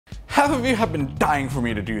Half of you have been dying for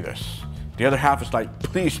me to do this. The other half is like,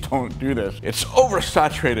 please don't do this. It's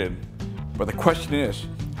oversaturated. But the question is,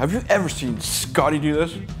 have you ever seen Scottie do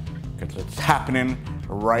this? Because it's happening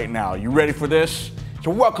right now. You ready for this? So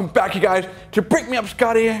welcome back, you guys, to Break Me Up,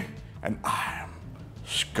 Scottie. And I'm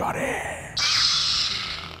Scottie.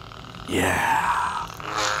 Yeah.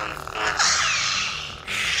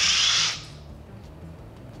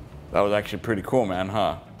 That was actually pretty cool, man,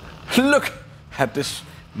 huh? Look at this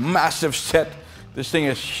massive set. This thing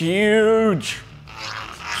is huge.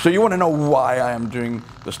 So you want to know why I am doing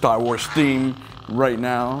the Star Wars theme right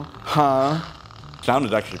now, huh? Sound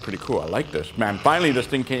is actually pretty cool. I like this, man. Finally, this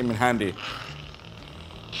thing came in handy.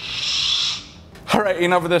 All right,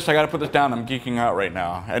 enough of this. I gotta put this down. I'm geeking out right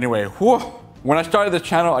now. Anyway, whoa. When I started this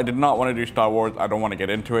channel, I did not want to do Star Wars. I don't want to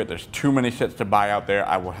get into it. There's too many sets to buy out there.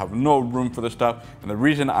 I will have no room for this stuff. And the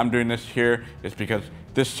reason I'm doing this here is because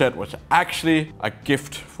this set was actually a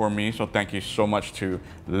gift for me. So thank you so much to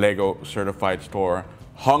Lego Certified Store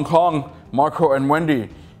Hong Kong, Marco and Wendy.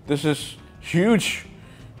 This is huge,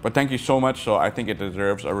 but thank you so much. So I think it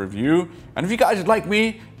deserves a review. And if you guys like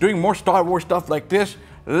me doing more Star Wars stuff like this,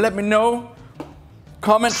 let me know.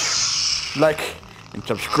 Comment, like, and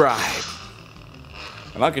subscribe.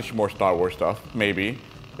 And I'll get you more Star Wars stuff, maybe,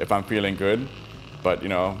 if I'm feeling good. But, you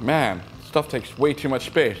know, man, stuff takes way too much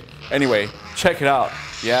space. Anyway, check it out,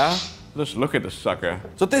 yeah? Let's look at this sucker.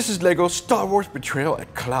 So this is Lego Star Wars Betrayal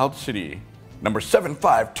at Cloud City. Number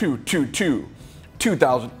 75222.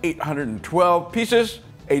 2,812 pieces,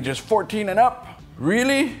 ages 14 and up.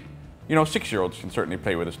 Really? You know, 6-year-olds can certainly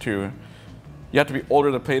play with this too. You have to be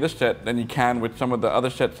older to play this set than you can with some of the other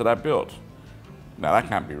sets that I built. Now that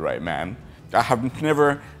can't be right, man. I have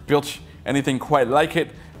never built anything quite like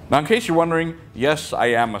it. Now, in case you're wondering, yes, I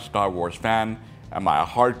am a Star Wars fan. Am I a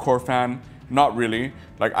hardcore fan? Not really.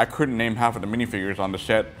 Like, I couldn't name half of the minifigures on the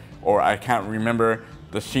set, or I can't remember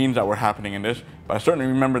the scenes that were happening in this, but I certainly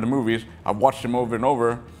remember the movies. I've watched them over and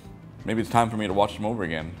over. Maybe it's time for me to watch them over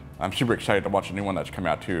again. I'm super excited to watch a new one that's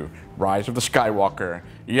coming out too. Rise of the Skywalker.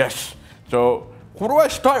 Yes. So, where do I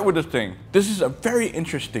start with this thing? This is a very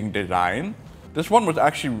interesting design. This one was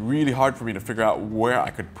actually really hard for me to figure out where I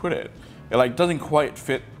could put it. It like doesn't quite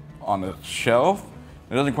fit on the shelf.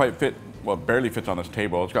 It doesn't quite fit, well, it barely fits on this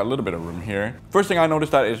table. It's got a little bit of room here. First thing I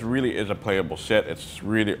noticed that is really is a playable set. It's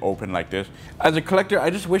really open like this. As a collector, I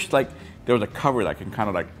just wish like there was a cover that can kind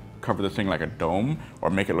of like cover this thing like a dome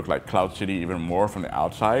or make it look like Cloud City even more from the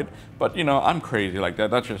outside. But you know, I'm crazy like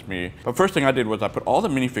that. That's just me. But first thing I did was I put all the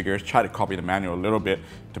minifigures, try to copy the manual a little bit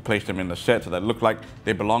to place them in the set so that it looked like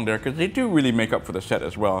they belong there, because they do really make up for the set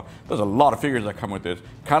as well. There's a lot of figures that come with this.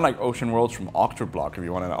 Kind of like Ocean Worlds from Oxford Block. If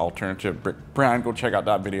you want an alternative brick brand, go check out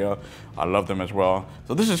that video. I love them as well.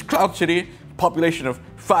 So this is Cloud City, population of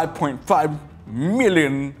 5.5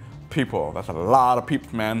 million people. That's a lot of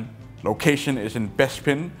people, man. Location is in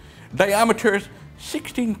Bespin. Diameter is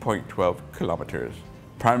 16.12 kilometers.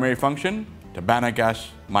 Primary function, Tabana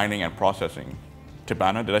gas mining and processing.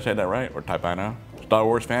 Tabana, did I say that right? Or Tabana? Star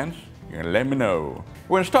Wars fans, you're gonna let me know.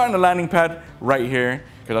 We're gonna start on the landing pad right here,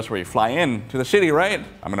 because that's where you fly in to the city, right?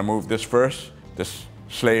 I'm gonna move this first, this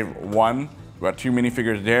Slave 1. We got 2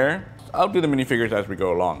 minifigures there. I'll do the minifigures as we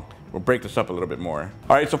go along. We'll break this up a little bit more.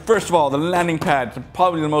 All right, so first of all, the landing pad. It's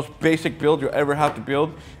probably the most basic build you'll ever have to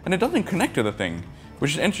build, and it doesn't connect to the thing,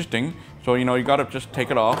 which is interesting. So, you know, you gotta just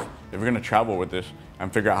take it off if you're gonna travel with this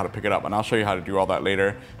and figure out how to pick it up. And I'll show you how to do all that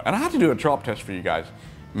later. And I have to do a drop test for you guys.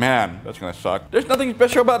 Man, that's gonna suck. There's nothing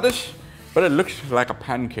special about this, but it looks like a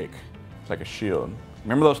pancake. It's like a shield.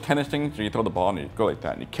 Remember those tennis things where you throw the ball and you go like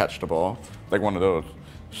that and you catch the ball? Like one of those.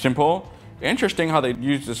 Simple. Interesting how they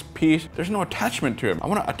use this piece. There's no attachment to it. I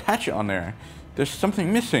wanna attach it on there. There's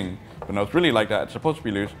something missing. But no, it's really like that. It's supposed to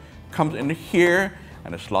be loose. Comes in here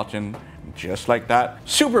and it slots in just like that.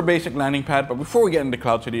 Super basic landing pad, but before we get into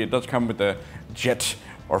Cloud City, it does come with a jet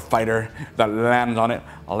or fighter that lands on it.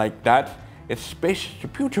 I like that. It's spaced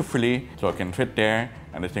beautifully, so it can fit there,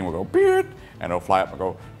 and this thing will go beard, and it'll fly up and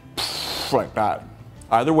go like that.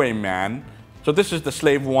 Either way, man. So this is the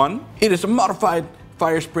Slave 1. It is a modified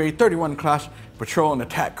Fire Spray 31 class patrol and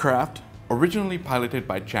attack craft, originally piloted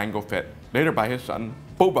by Jango Fett, later by his son,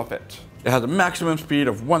 Boba Fett. It has a maximum speed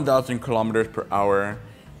of 1,000 kilometers per hour,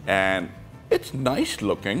 and it's nice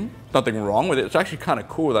looking. Nothing wrong with it. It's actually kind of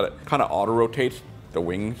cool that it kind of auto rotates the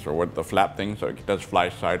wings or what the flap thing, so it does fly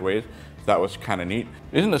sideways. That was kind of neat.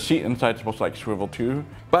 Isn't the seat inside supposed to like swivel too?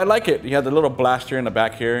 But I like it. You have the little blaster in the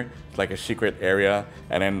back here. It's like a secret area,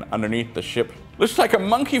 and then underneath the ship looks like a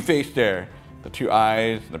monkey face there. The 2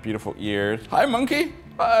 eyes, the beautiful ears. Hi, monkey.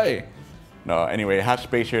 Hi. No, anyway, it has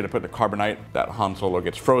space here to put the carbonite that Han Solo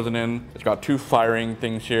gets frozen in. It's got 2 firing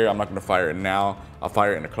things here. I'm not gonna fire it now. I'll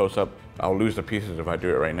fire it in a close-up. I'll lose the pieces if I do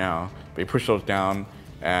it right now. But you push those down,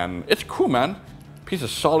 and it's cool, man. Piece of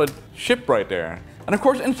solid ship right there. And of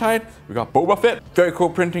course, inside, we got Boba Fett. Very cool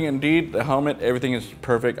printing indeed. The helmet, everything is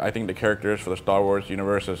perfect. I think the characters for the Star Wars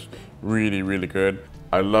universe is really, really good.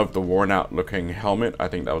 I love the worn out looking helmet. I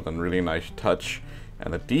think that was a really nice touch.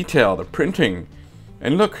 And the detail, the printing.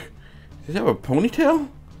 And look, does he have a ponytail?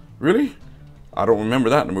 Really? I don't remember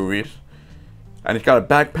that in the movies. And he's got a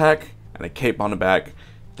backpack and a cape on the back.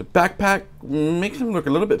 The backpack makes him look a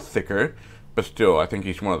little bit thicker, but still, I think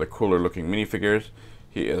he's one of the cooler looking minifigures.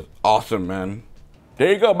 He is awesome, man.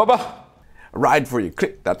 There you go, Bubba. A ride for you.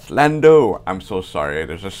 Click. That's Lando. I'm so sorry.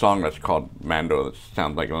 There's a song that's called Mando that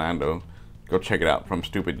sounds like Lando. Go check it out from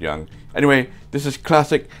Stupid Young. Anyway, this is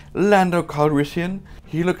classic Lando Calrissian.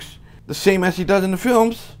 He looks the same as he does in the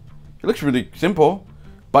films. It looks really simple,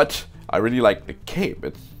 but I really like the cape.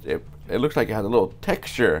 It looks like it has a little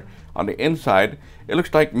texture on the inside. It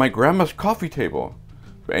looks like my grandma's coffee table.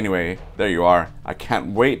 But anyway, there you are. I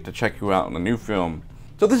can't wait to check you out in the new film.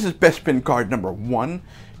 So this is Bespin card number 1.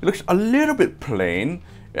 It looks a little bit plain.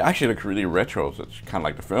 It actually looks really retro, so it's kind of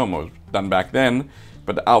like the film was done back then.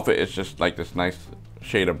 But the outfit is just like this nice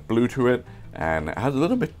shade of blue to it, and it has a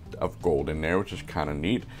little bit of gold in there, which is kind of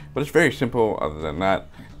neat. But it's very simple other than that.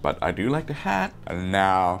 But I do like the hat. And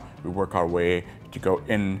now we work our way to go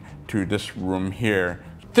into this room here.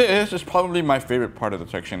 This is probably my favorite part of the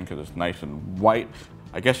section because it's nice and white.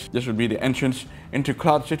 I guess this would be the entrance into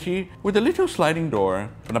Cloud City with a little sliding door.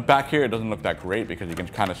 From the back here, it doesn't look that great because you can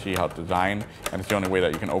kind of see how it's designed, and it's the only way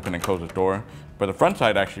that you can open and close this door. But the front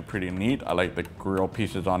side actually pretty neat. I like the grill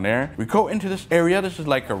pieces on there. We go into this area. This is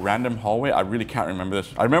like a random hallway. I really can't remember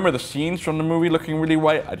this. I remember the scenes from the movie looking really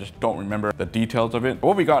white. I just don't remember the details of it. But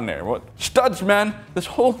what we got in there? What? Studs, man. This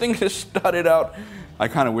whole thing is studded out. I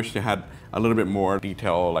kind of wish they had a little bit more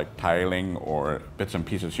detail, like tiling or bits and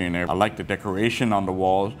pieces here and there. I like the decoration on the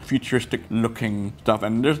walls, futuristic looking stuff.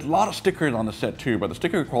 And there's a lot of stickers on the set too, but the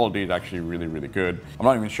sticker quality is actually really, really good. I'm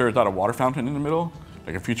not even sure, is that a water fountain in the middle?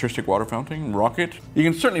 Like a futuristic water fountain, rocket. You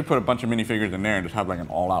can certainly put a bunch of minifigures in there and just have like an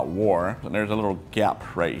all-out war. And there's a little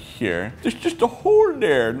gap right here. There's just a hole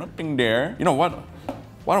there, nothing there. You know what?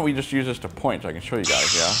 Why don't we just use this to point so I can show you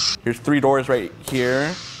guys, yeah? Here's 3 doors right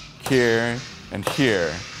here, here, and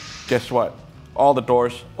here. Guess what? All the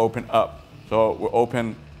doors open up. So we'll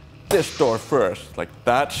open this door first, like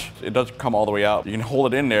that. It doesn't come all the way out. You can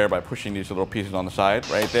hold it in there by pushing these little pieces on the side,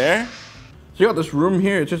 right there. So you got this room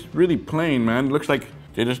here, it's just really plain, man. It looks like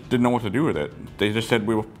they just didn't know what to do with it. They just said,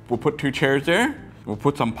 we'll put 2 chairs there. We'll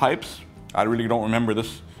put some pipes. I really don't remember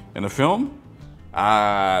this in the film.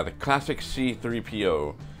 The classic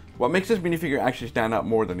C-3PO. What makes this minifigure actually stand out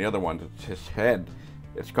more than the other ones is his head.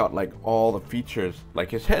 It's got like all the features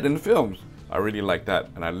like his head in the films. I really like that,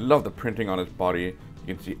 and I love the printing on his body.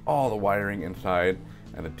 You can see all the wiring inside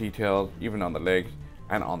and the details, even on the legs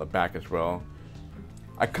and on the back as well.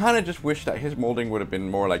 I kind of just wish that his molding would have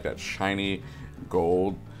been more like that shiny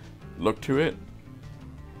gold look to it.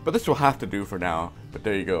 But this will have to do for now. But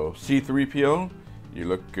there you go, C-3PO, you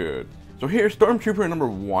look good. So here's Stormtrooper number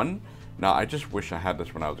 1. Now I just wish I had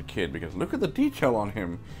this when I was a kid because look at the detail on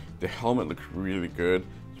him. The helmet looks really good.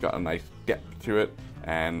 It's got a nice depth to it.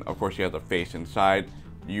 And of course he has a face inside.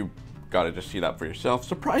 You gotta just see that for yourself.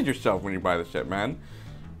 Surprise yourself when you buy the set, man.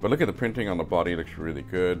 But look at the printing on the body, it looks really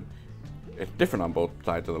good. It's different on both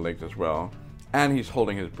sides of the legs as well. And he's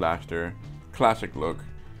holding his blaster. Classic look.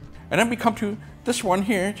 And then we come to this one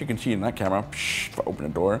here, as you can see in that camera. If I open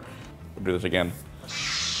the door, we'll do this again.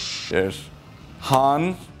 There's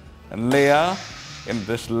Han and Leia in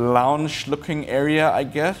this lounge looking area, I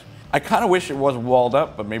guess. I kind of wish it was walled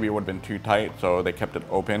up, but maybe it would have been too tight, so they kept it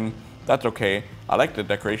open. That's okay. I like the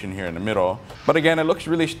decoration here in the middle. But again, it looks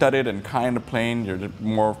really studded and kind of plain. You're just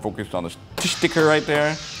more focused on the sticker right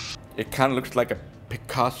there. It kind of looks like a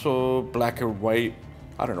Picasso, black and white.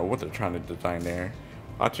 I don't know what they're trying to design there.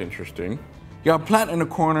 That's interesting. You got a plant in the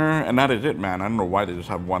corner, and that is it, man. I don't know why they just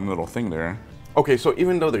have one little thing there. Okay, so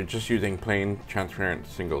even though they're just using plain, transparent,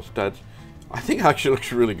 single studs, I think it actually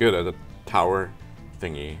looks really good as a tower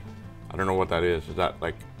thingy. I don't know what that is. Is that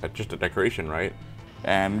like just a decoration, right?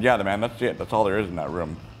 And yeah, man, that's it. That's all there is in that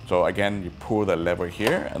room. So again, you pull the lever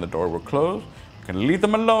here and the door will close. You can leave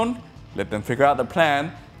them alone, let them figure out the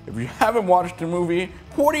plan. If you haven't watched the movie,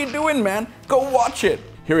 what are you doing, man? Go watch it.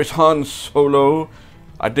 Here is Han Solo.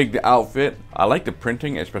 I dig the outfit. I like the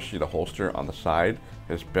printing, especially the holster on the side,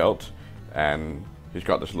 his belt, and he's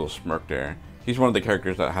got this little smirk there. He's one of the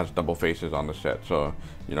characters that has double faces on the set, so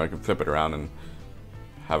you know, you can flip it around and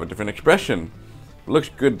have a different expression. It looks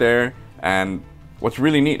good there, and what's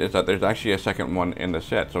really neat is that there's actually a second one in the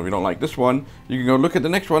set. So if you don't like this one, you can go look at the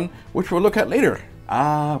next one, which we'll look at later.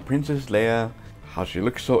 Ah, Princess Leia. How she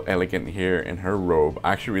looks so elegant here in her robe.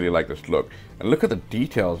 I actually really like this look. And look at the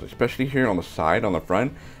details, especially here on the side, on the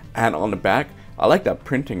front, and on the back. I like that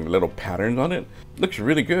printing, little patterns on it. Looks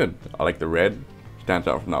really good. I like the red. Stands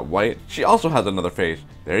out from that white. She also has another face.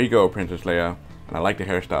 There you go, Princess Leia. And I like the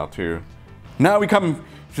hairstyle too. Now we come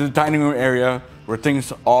to the dining room area where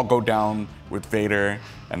things all go down with Vader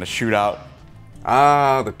and the shootout.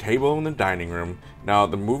 Ah, the table in the dining room. Now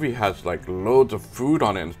the movie has like loads of food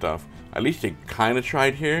on it and stuff. At least they kind of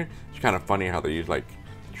tried here. It's kind of funny how they use like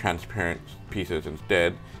transparent pieces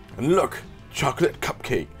instead. And look, chocolate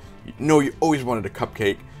cupcake. You know you always wanted a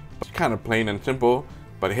cupcake. It's kind of plain and simple,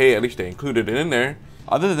 but hey, at least they included it in there.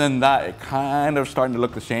 Other than that, it kind of starting to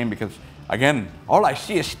look the same because again, all I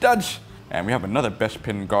see is studs. And we have another best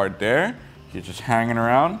pin guard there. He's just hanging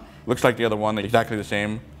around. Looks like the other one, exactly the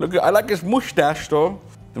same. Look, I like his mustache though.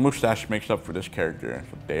 The mustache makes up for this character.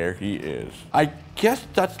 So there he is. I guess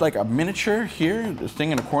that's like a miniature here. This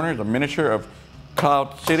thing in the corner is a miniature of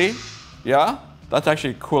Cloud City. Yeah, that's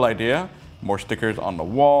actually a cool idea. More stickers on the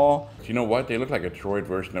wall. You know what? They look like a droid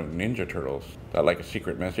version of Ninja Turtles. Is that like a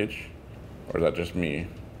secret message? Or is that just me?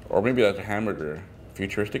 Or maybe that's a hamburger.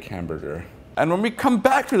 Futuristic hamburger. And when we come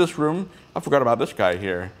back to this room, I forgot about this guy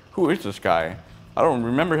here. Who is this guy? I don't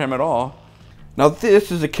remember him at all. Now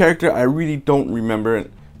this is a character I really don't remember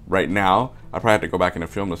right now. I probably have to go back in the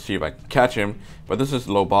film to see if I can catch him. But this is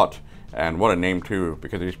Lobot, and what a name too,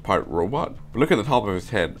 because he's part robot. But look at the top of his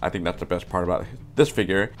head. I think that's the best part about this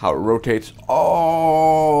figure, how it rotates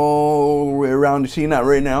all the way around. You seeing that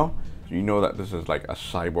right now? So you know that this is like a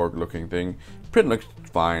cyborg looking thing. Print looks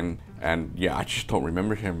fine, and yeah, I just don't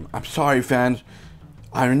remember him. I'm sorry, fans.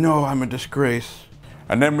 I know I'm a disgrace.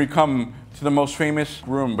 And then we come to the most famous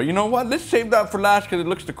room. But you know what? Let's save that for last because it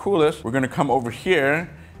looks the coolest. We're gonna come over here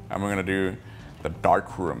and we're gonna do the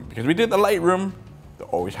dark room. Because we did the light room, there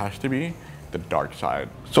always has to be the dark side.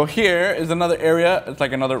 So here is another area. It's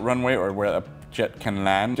like another runway or where a jet can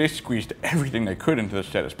land. They squeezed everything they could into this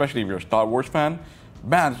set, especially if you're a Star Wars fan.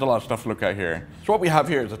 Man, there's a lot of stuff to look at here. So what we have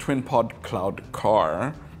here is a twin pod cloud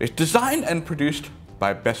car. It's designed and produced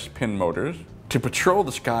by Bespin Motors to patrol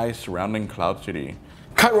the skies surrounding Cloud City.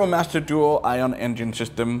 Cairo Master Dual Ion Engine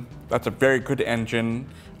System. That's a very good engine.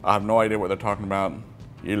 I have no idea what they're talking about.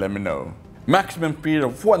 You let me know. Maximum speed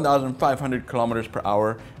of 1,500 kilometers per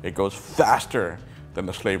hour. It goes faster than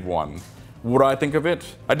the Slave 1. What do I think of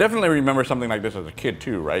it? I definitely remember something like this as a kid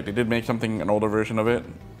too, right? They did make something, an older version of it.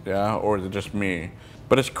 Yeah, or is it just me?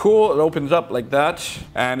 But it's cool, it opens up like that,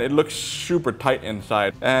 and it looks super tight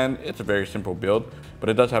inside. And it's a very simple build, but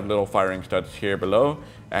it does have little firing studs here below.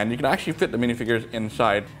 And you can actually fit the minifigures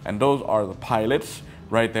inside, and those are the pilots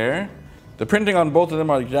right there. The printing on both of them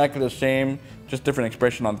are exactly the same, just different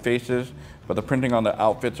expression on faces, but the printing on the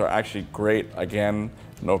outfits are actually great. Again,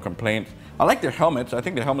 no complaints. I like their helmets. I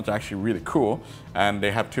think the helmets are actually really cool, and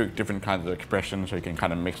they have two different kinds of expressions, so you can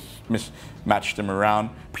kind of match them around.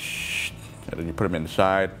 And then you put him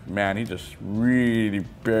inside. Man, he just really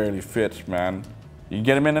barely fits, man. You can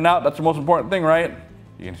get him in and out, that's the most important thing, right?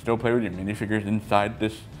 You can still play with your minifigures inside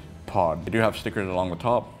this pod. They do have stickers along the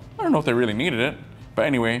top. I don't know if they really needed it, but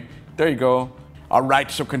anyway, there you go. All right,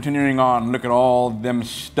 so continuing on, look at all them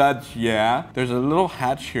studs, yeah. There's a little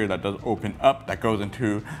hatch here that does open up that goes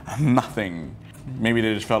into nothing. Maybe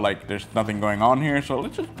they just felt like there's nothing going on here, so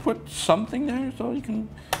let's just put something there so you can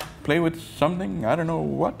play with something, I don't know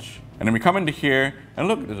what. And then we come into here, and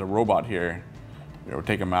look, there's a robot here. We'll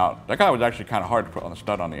take him out. That guy was actually kind of hard to put on the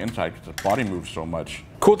stud on the inside because his body moves so much.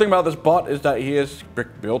 Cool thing about this bot is that he is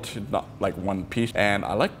brick built, it's not like one piece. And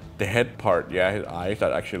I like the head part, yeah, his eyes,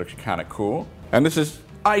 that actually looks kind of cool. And this is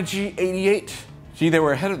IG-88. See, they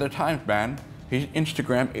were ahead of their times, man. He's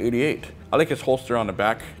Instagram 88. I like his holster on the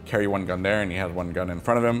back, carry one gun there, and he has one gun in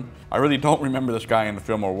front of him. I really don't remember this guy in the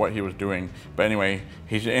film or what he was doing, but anyway,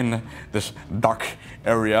 he's in this dark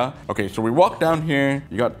area. Okay, so we walk down here.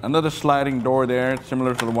 You got another sliding door there,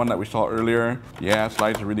 similar to the one that we saw earlier. Yeah,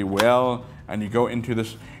 slides really well. And you go into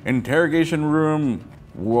this interrogation room.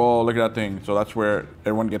 Whoa, look at that thing. So that's where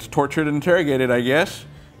everyone gets tortured and interrogated, I guess.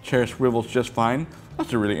 Chair swivels just fine.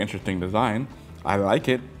 That's a really interesting design. I like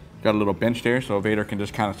it. Got a little bench there so Vader can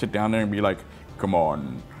just kind of sit down there and be like, come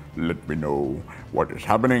on, let me know what is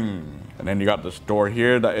happening. And then you got this door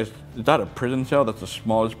here that is that a prison cell? That's the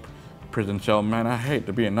smallest prison cell. Man, I hate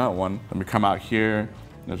to be in that one. Let me come out here.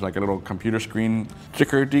 There's like a little computer screen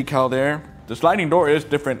sticker decal there. The sliding door is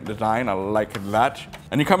different design. I like that.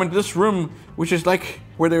 And you come into this room, which is like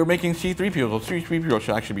where they were making C-3PO. So C-3PO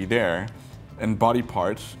should actually be there in body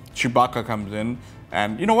parts. Chewbacca comes in.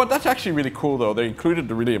 And you know what? That's actually really cool though. They included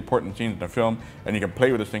the really important scenes in the film and you can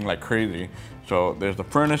play with this thing like crazy. So there's the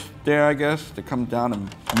furnace there, I guess, that comes down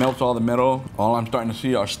and melts all the metal. All I'm starting to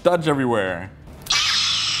see are studs everywhere.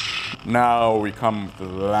 Now we come to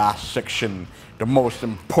the last section, the most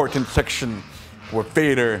important section, where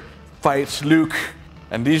Vader fights Luke.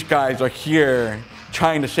 And these guys are here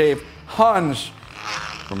trying to save Hans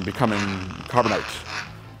from becoming carbonite.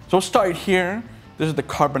 So we'll start here. This is the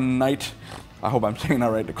carbonite, I hope I'm saying that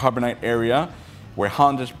right, the carbonite area, where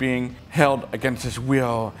Hans is being held against his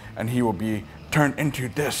will and he will be turned into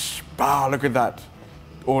this. Wow, look at that.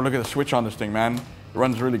 Oh, look at the switch on this thing, man. It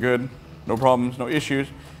runs really good. No problems, no issues.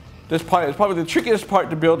 This part is probably the trickiest part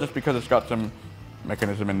to build just because it's got some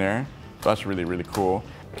mechanism in there. So that's really, really cool.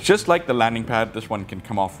 Just like the landing pad, this one can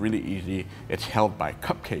come off really easy. It's held by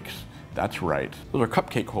cupcakes. That's right. Those are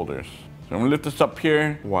cupcake holders. So I'm gonna lift this up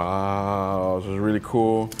here. Wow, this is really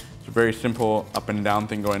cool. It's a very simple up and down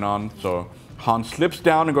thing going on. So Han slips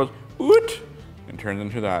down and goes, oot, and turns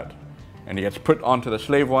into that. And he gets put onto the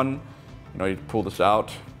slave one. You know, you pull this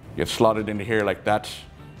out, gets slotted into here like that.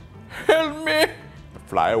 Help me!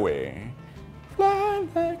 Fly away. Fly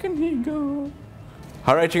like an eagle.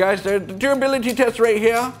 All right, you guys, there's the durability test right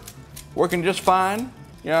here. Working just fine,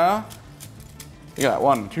 yeah? You got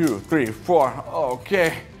 1, 2, 3, 4,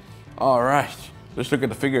 okay. All right, let's look at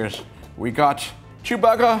the figures. We got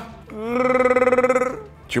Chewbacca.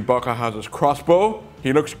 Chewbacca has his crossbow.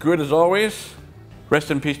 He looks good as always. Rest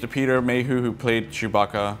in peace to Peter Mayhew, who played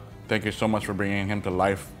Chewbacca. Thank you so much for bringing him to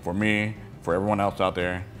life for me, for everyone else out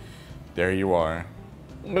there. There you are.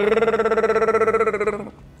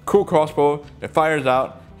 Cool crossbow. It fires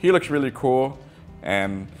out. He looks really cool.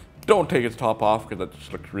 And don't take his top off because that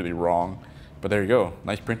just looks really wrong. But there you go.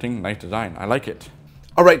 Nice printing, nice design. I like it.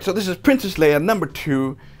 Alright, so this is Princess Leia number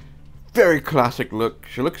 2. Very classic look.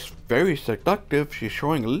 She looks very seductive. She's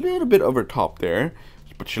showing a little bit of her top there.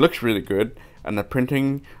 But she looks really good. And the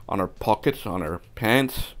printing on her pockets, on her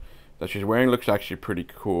pants that she's wearing looks actually pretty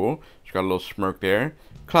cool. She's got a little smirk there.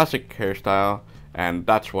 Classic hairstyle. And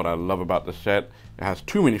that's what I love about the set. It has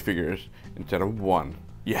 2 minifigures instead of 1.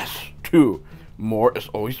 Yes, 2. More is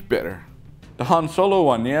always better. The Han Solo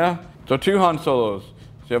one, yeah? So 2 Han Solos.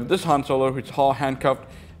 So you have this Han Solo who's all handcuffed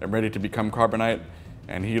and ready to become carbonite.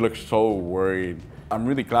 And he looks so worried. I'm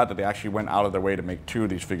really glad that they actually went out of their way to make 2 of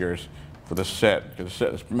these figures for the set. Because the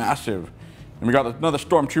set is massive. And we got another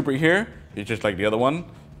Stormtrooper here. He's just like the other one.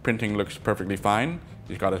 Printing looks perfectly fine.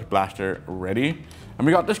 He's got his blaster ready. And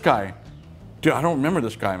we got this guy. Dude, I don't remember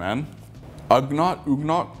this guy, man. Ugnaught.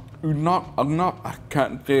 I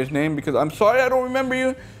can't say his name because I'm sorry I don't remember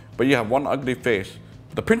you. But you have one ugly face.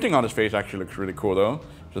 The printing on his face actually looks really cool though.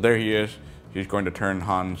 So there he is. He's going to turn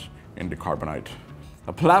Hans into carbonite.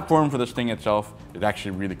 The platform for this thing itself is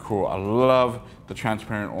actually really cool. I love the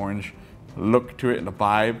transparent orange look to it and the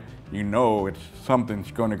vibe. You know it's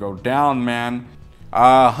something's going to go down, man.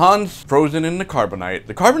 Hans frozen in the carbonite.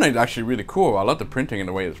 The carbonite is actually really cool. I love the printing and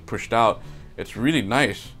the way it's pushed out. It's really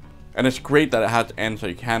nice. And it's great that it has ends so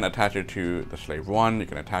you can attach it to the Slave 1, you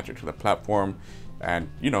can attach it to the platform, and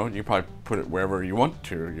you know, you probably put it wherever you want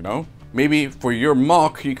to, you know? Maybe for your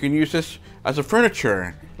mock, you can use this as a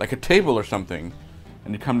furniture, like a table or something.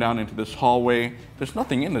 And you come down into this hallway. There's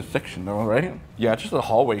nothing in this section though, right? Yeah, it's just a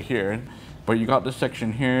hallway here. But you got this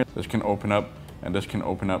section here. This can open up, and this can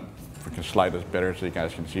open up. We can slide this better so you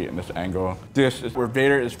guys can see it in this angle. This is where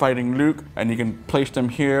Vader is fighting Luke, and you can place them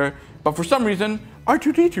here. But for some reason,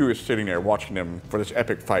 R2-D2 is sitting there watching them for this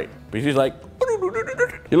epic fight. But he's like,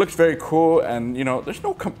 he looks very cool, and you know, there's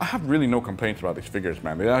no, I have really no complaints about these figures,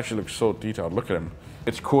 man. They actually look so detailed. Look at them.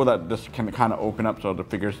 It's cool that this can kind of open up so the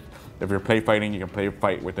figures, if you're play fighting, you can play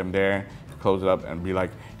fight with them there, close it up, and be like,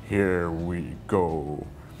 here we go.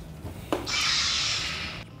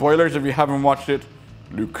 Spoilers if you haven't watched it.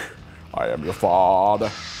 Luke, I am your father.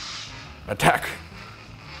 Attack.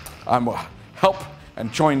 I'm a help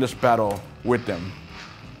and join this battle with them.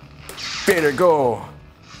 Vader, go.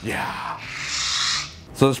 Yeah.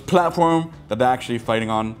 So this platform that they're actually fighting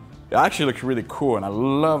on, it actually looks really cool, and I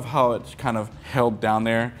love how it's kind of held down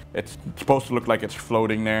there. It's supposed to look like it's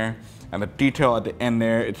floating there, and the detail at the end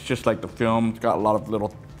there, it's just like the film. It's got a lot of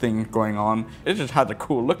little things going on. It just has a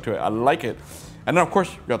cool look to it. I like it. And then of course,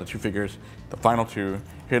 we got the 2 figures, the final 2.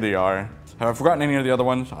 Here they are. Have I forgotten any of the other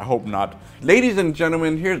ones? I hope not. Ladies and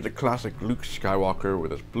gentlemen, here's the classic Luke Skywalker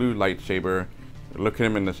with his blue lightsaber. Look at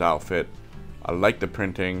him in this outfit. I like the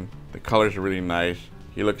printing. The colors are really nice.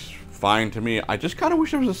 He looks fine to me. I just kind of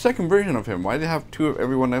wish there was a second version of him. Why do they have 2 of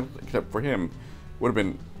everyone else except for him? Would have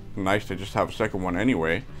been nice to just have a second one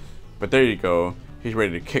anyway. But there you go. He's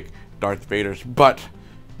ready to kick Darth Vader's butt.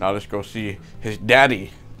 Now let's go see his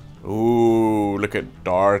daddy. Ooh, look at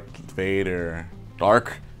Darth Vader.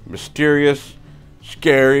 Dark, mysterious,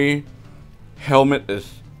 scary. Helmet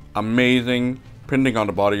is amazing. Printing on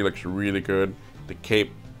the body looks really good. The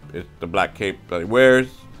cape is the black cape that he wears.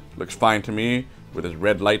 Looks fine to me with his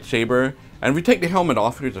red lightsaber. And if we take the helmet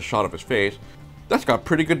off, here's a shot of his face. That's got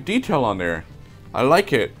pretty good detail on there. I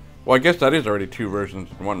like it. Well, I guess that is already two versions.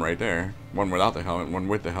 One right there. One without the helmet, one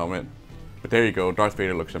with the helmet. But there you go. Darth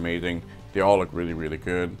Vader looks amazing. They all look really, really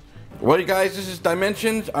good. Well, you guys, this is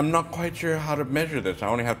dimensions. I'm not quite sure how to measure this. I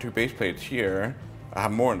only have 2 base plates here. I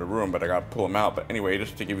have more in the room, but I gotta pull them out. But anyway,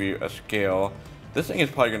 just to give you a scale, this thing is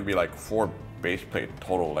probably gonna be like 4 base plates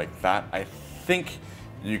total like that. I think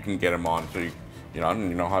you can get them on. So, you know, I don't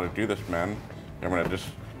even know how to do this, man. I'm gonna just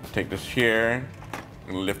take this here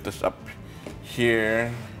and lift this up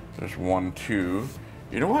here. There's 1, 2.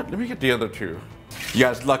 You know what? Let me get the other 2. You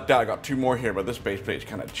guys lucked out. I got 2 more here, but this base plate's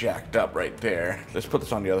kind of jacked up right there. Let's put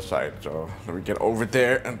this on the other side. So let me get over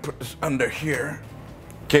there and put this under here.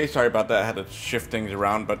 Okay, sorry about that. I had to shift things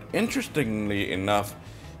around. But interestingly enough,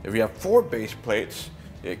 if you have 4 base plates,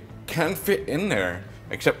 it can fit in there,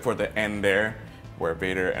 except for the end there where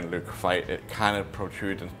Vader and Luke fight. It kind of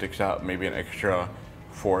protrudes and sticks out, maybe an extra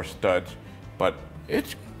 4 studs, but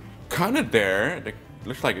it's kind of there. It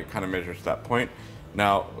looks like it kind of measures that point.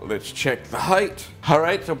 Now let's check the height. All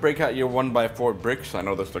right, so break out your 1x4 bricks. I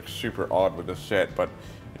know this looks super odd with this set, but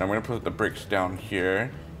I'm gonna put the bricks down here,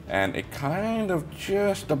 and it kind of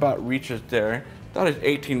just about reaches there. That is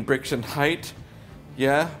 18 bricks in height.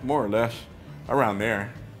 Yeah, more or less around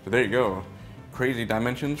there. So there you go. Crazy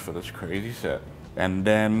dimensions for this crazy set. And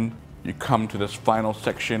then you come to this final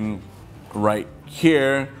section right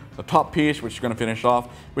here, the top piece, which is gonna finish off,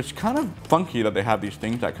 which is kind of funky that they have these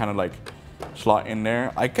things that kind of like slot in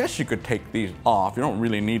there. I guess you could take these off. You don't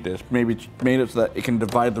really need this. Maybe it's made it so that it can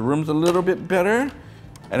divide the rooms a little bit better.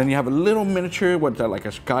 And then you have a little miniature, what's that, like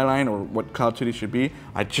a skyline or what Cloud City should be.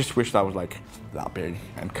 I just wish that was like that big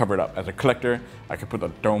and covered up. As a collector, I could put a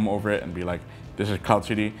dome over it and be like, this is Cloud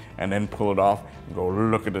City, and then pull it off and go,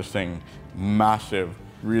 look at this thing. Massive.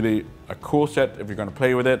 Really a cool set if you're gonna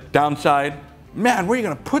play with it. Downside, man, where are you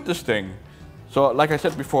gonna put this thing? So like I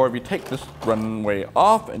said before, if you take this runway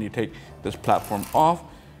off and you take this platform off,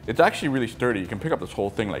 it's actually really sturdy. You can pick up this whole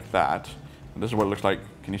thing like that. And this is what it looks like.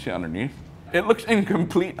 Can you see underneath? It looks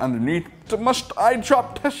incomplete underneath. So must I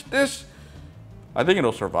drop test this? I think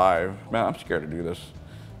it'll survive. Man, I'm scared to do this.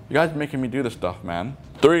 You guys are making me do this stuff, man.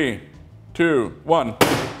 3, 2, 1.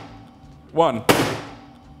 1.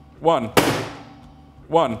 1.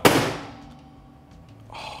 1.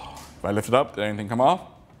 Oh, if I lift it up, did anything come off?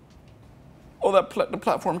 Oh, the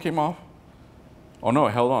platform came off. Oh no,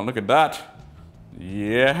 it held on. Look at that.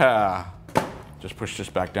 Yeah. Just push this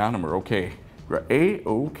back down and we're okay. We're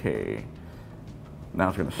A-okay. Now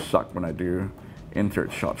it's gonna suck when I do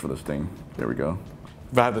insert shots for this thing. There we go.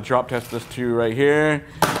 If I had to drop test this too right here,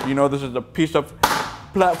 you know this is a piece of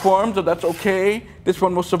platform, so that's okay. This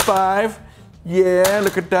one will survive. Yeah,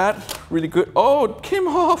 look at that. Really good. Oh, it came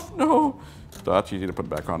off. No. So that's easy to put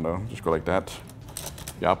back on though. Just go like that.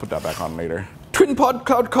 Yeah, I'll put that back on later. Twin pod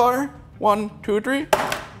cloud car. 1, 2, 3.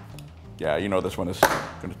 Yeah, you know this one is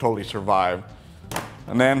gonna totally survive.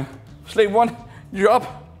 And then Slave 1,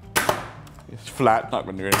 drop. It's flat, not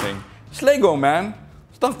gonna do anything. It's Lego, man.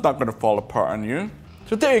 Stuff's not gonna fall apart on you.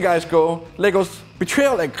 So there you guys go. Lego's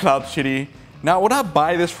Betrayal at Cloud City. Now, would I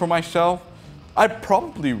buy this for myself? I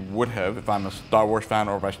probably would have if I'm a Star Wars fan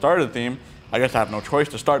or if I started the theme. I guess I have no choice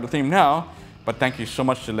to start the theme now. But thank you so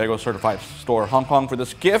much to Lego Certified Store Hong Kong for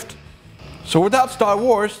this gift. So without Star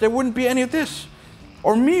Wars, there wouldn't be any of this.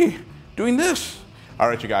 Or me doing this. All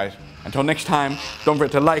right, you guys. Until next time, don't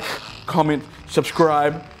forget to like, comment,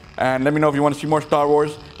 subscribe, and let me know if you want to see more Star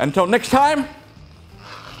Wars. Until next time,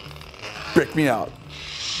 break me out.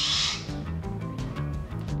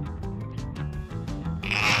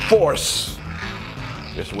 Force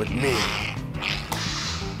is with me.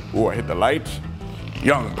 Ooh, I hit the light.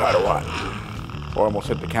 Young Padawan. Oh, I almost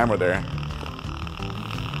hit the camera there.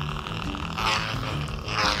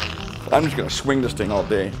 I'm just gonna swing this thing all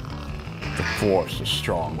day. The Force is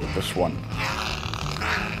strong with this one.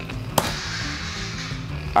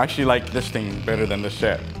 I actually like this thing better than this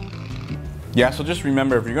set. Yeah, so just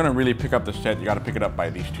remember, if you're gonna really pick up the set, you gotta pick it up by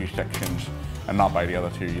these 2 sections and not by the other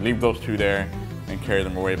 2. You leave those 2 there and carry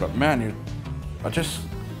them away. But man,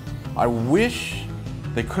 I wish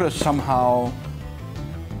they could have somehow,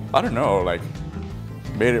 I don't know, like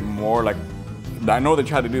made it more like, I know they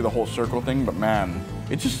tried to do the whole circle thing, but man,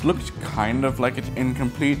 It just looks kind of like it's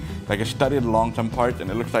incomplete. Like I studied along some parts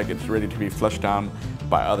and it looks like it's ready to be flushed down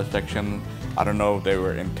by other sections. I don't know if they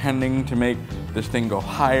were intending to make this thing go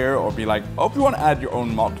higher or be like, oh, if you want to add your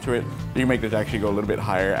own mocks to it, you can make this actually go a little bit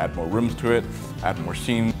higher, add more rooms to it, add more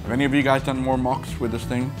scenes. Have any of you guys done more mocks with this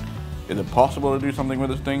thing? Is it possible to do something with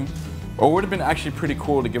this thing? Or would it have been actually pretty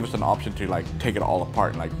cool to give us an option to like take it all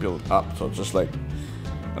apart and like build up, so it's just like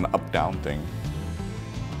an up-down thing.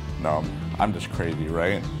 No, I'm just crazy,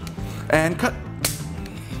 right? And cut.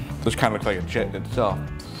 This kind of looks like a jet itself.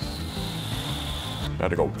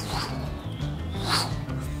 Gotta go.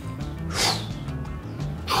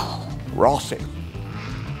 We're all safe.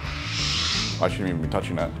 I shouldn't even be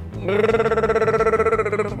touching that.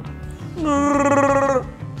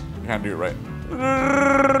 Can't do it right.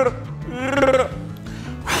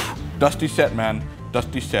 Dusty set, man.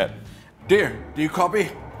 Dusty set. Dear, do you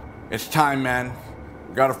copy? It's time, man.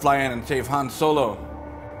 We gotta fly in and save Han Solo.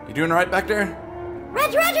 You doing alright back there?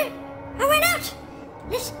 Roger, roger. I went out.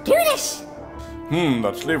 Let's do this.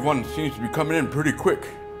 That slave one seems to be coming in pretty quick.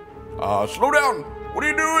 Slow down. What are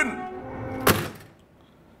you doing?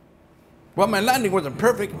 Well, my landing wasn't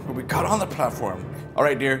perfect, but we got on the platform.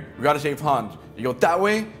 Alright, dear. We gotta save Hans. You go that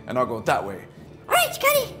way, and I'll go that way. Alright,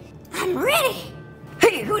 Scotty. I'm ready.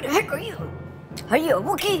 Hey, who the heck are you? Are you a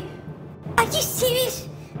Wookiee? Are you serious?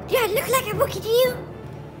 Do I look like a Wookiee to you?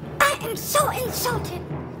 I am so insulted.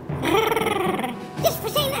 This for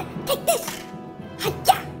saying that. Take this.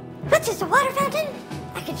 Hiya. What's this, a water fountain?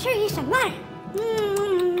 I can sure use some water.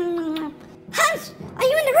 Hans, are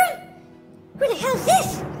you in the room? Who the hell's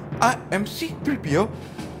this? I am C-3PO.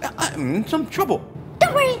 I'm in some trouble.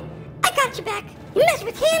 Don't worry. I got you back. You mess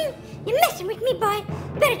with him, you're messing with me, boy.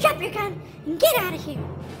 You better drop your gun and get out of here.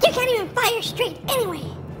 You can't even fire straight anyway.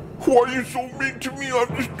 Why are you so mean to me?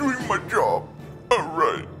 I'm just doing my job.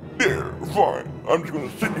 Alright, there, fine. I'm just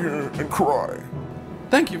gonna sit here and cry.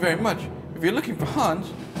 Thank you very much. If you're looking for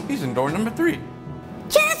Hans, he's in door number 3.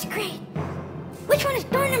 Just great. Which one is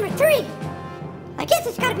door number 3? I guess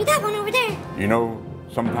it's gotta be that one over there. You know,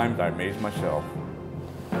 sometimes I amaze myself.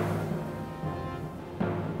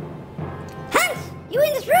 Hans, you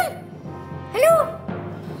in this room? Hello?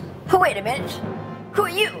 Oh, wait a minute. Who are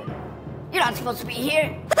you? You're not supposed to be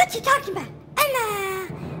here. What you talking about? I'm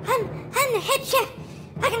the head chef.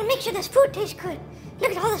 I gotta make sure this food tastes good.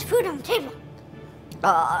 Look at all this food on the table.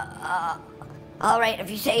 All right, if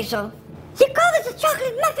you say so. You call this a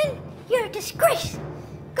chocolate muffin? You're a disgrace.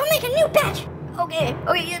 Go make a new batch. Okay,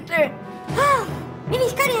 yes, sir. Oh, maybe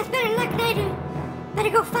Scotty has better luck than I do. Better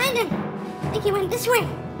go find him. I think he went this way.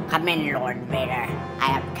 Come in, Lord Vader. I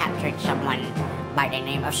have captured someone by the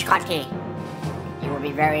name of Scottie. You will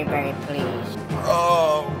be very, very pleased.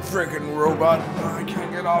 Oh, freaking robot. I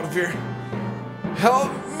can't get out of here.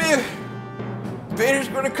 Help me! Vader's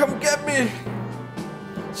gonna come get me!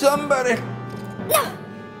 Somebody! No! I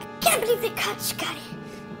can't believe they caught Scotty.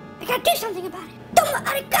 I gotta do something about it. Domo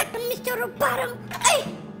arigato, Mr. Roboto. Hey!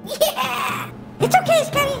 Yeah! It's okay,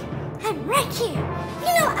 Scotty. I'm right here.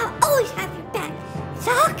 You know I'll always have your back. It's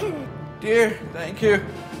all good. Dear, thank you.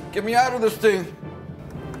 Get me out of this thing.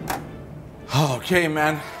 Okay,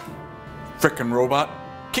 man. Frickin' robot.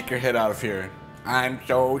 Kick your head out of here. I'm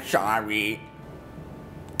so sorry.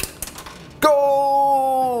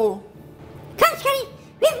 Go! Come, Scotty.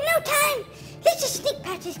 We have no time. Let's just sneak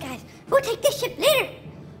past these guys. We'll take this ship later.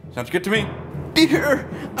 Sounds good to me. Dear,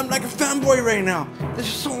 I'm like a fanboy right now. This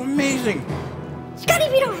is so amazing. Scotty,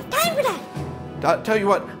 we don't have time for that. I'll tell you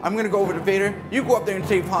what, I'm gonna go over to Vader. You go up there and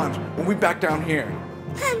save Hans when we back down here.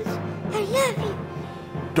 Hans, I love you.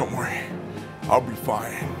 Don't worry, I'll be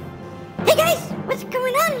fine. Hey guys, what's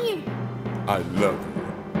going on here? I love you.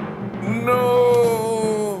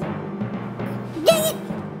 No! Dang it!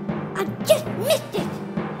 I just missed it.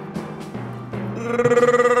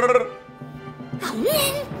 Oh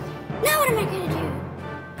man, now what am I gonna do?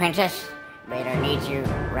 Princess, Vader needs you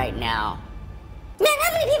right now. Man,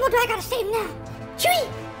 how many people do I gotta save now? Chewie,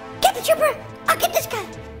 get the trooper. I'll get this guy.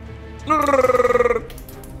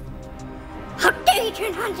 How dare you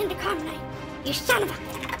turn Hans into carbonite? You son of a...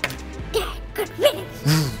 Yeah, good riddance.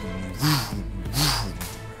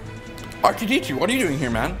 R2-D2, what are you doing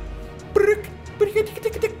here, man?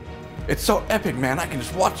 It's so epic, man. I can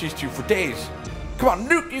just watch these two for days. Come on,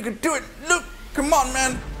 Luke, you can do it. Luke, come on,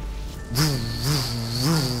 man.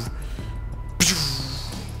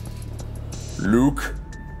 Luke,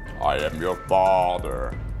 I am your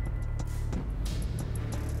father.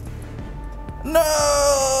 No!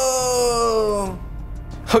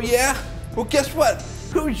 Oh yeah? Well, guess what?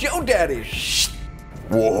 Who's your daddy? Shh.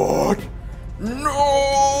 What?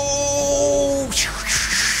 No!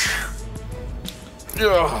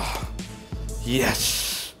 Ugh.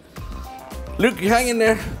 Yes. Luke, you hang in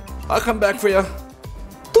there. I'll come back for you.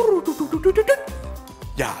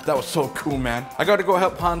 Yeah, that was so cool, man. I gotta go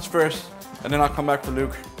help Hans first, and then I'll come back for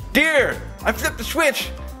Luke. Dear, I flipped the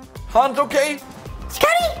switch. Hans, okay?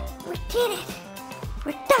 Scottie, we did it.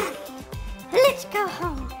 We're done. Let's go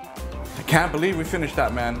home. I can't believe we finished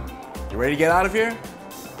that, man. You ready to get out of here?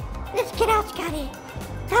 Let's get out, Scottie.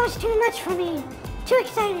 That was too much for me. Too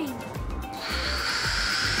exciting.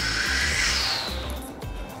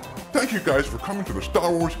 Thank you guys for coming to the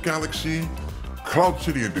Star Wars Galaxy Cloud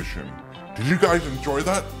City Edition. Did you guys enjoy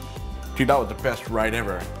that? Dude, that was the best ride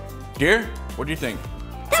ever. Dear, what do you think?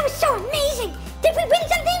 That was so amazing. Did we win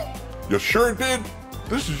something? You sure did.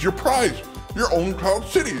 This is your prize, your own Cloud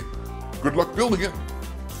City. Good luck building it.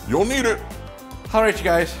 You'll need it. All right, you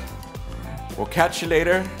guys. We'll catch you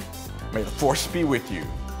later. May the Force be with you.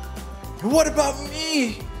 And what about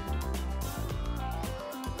me?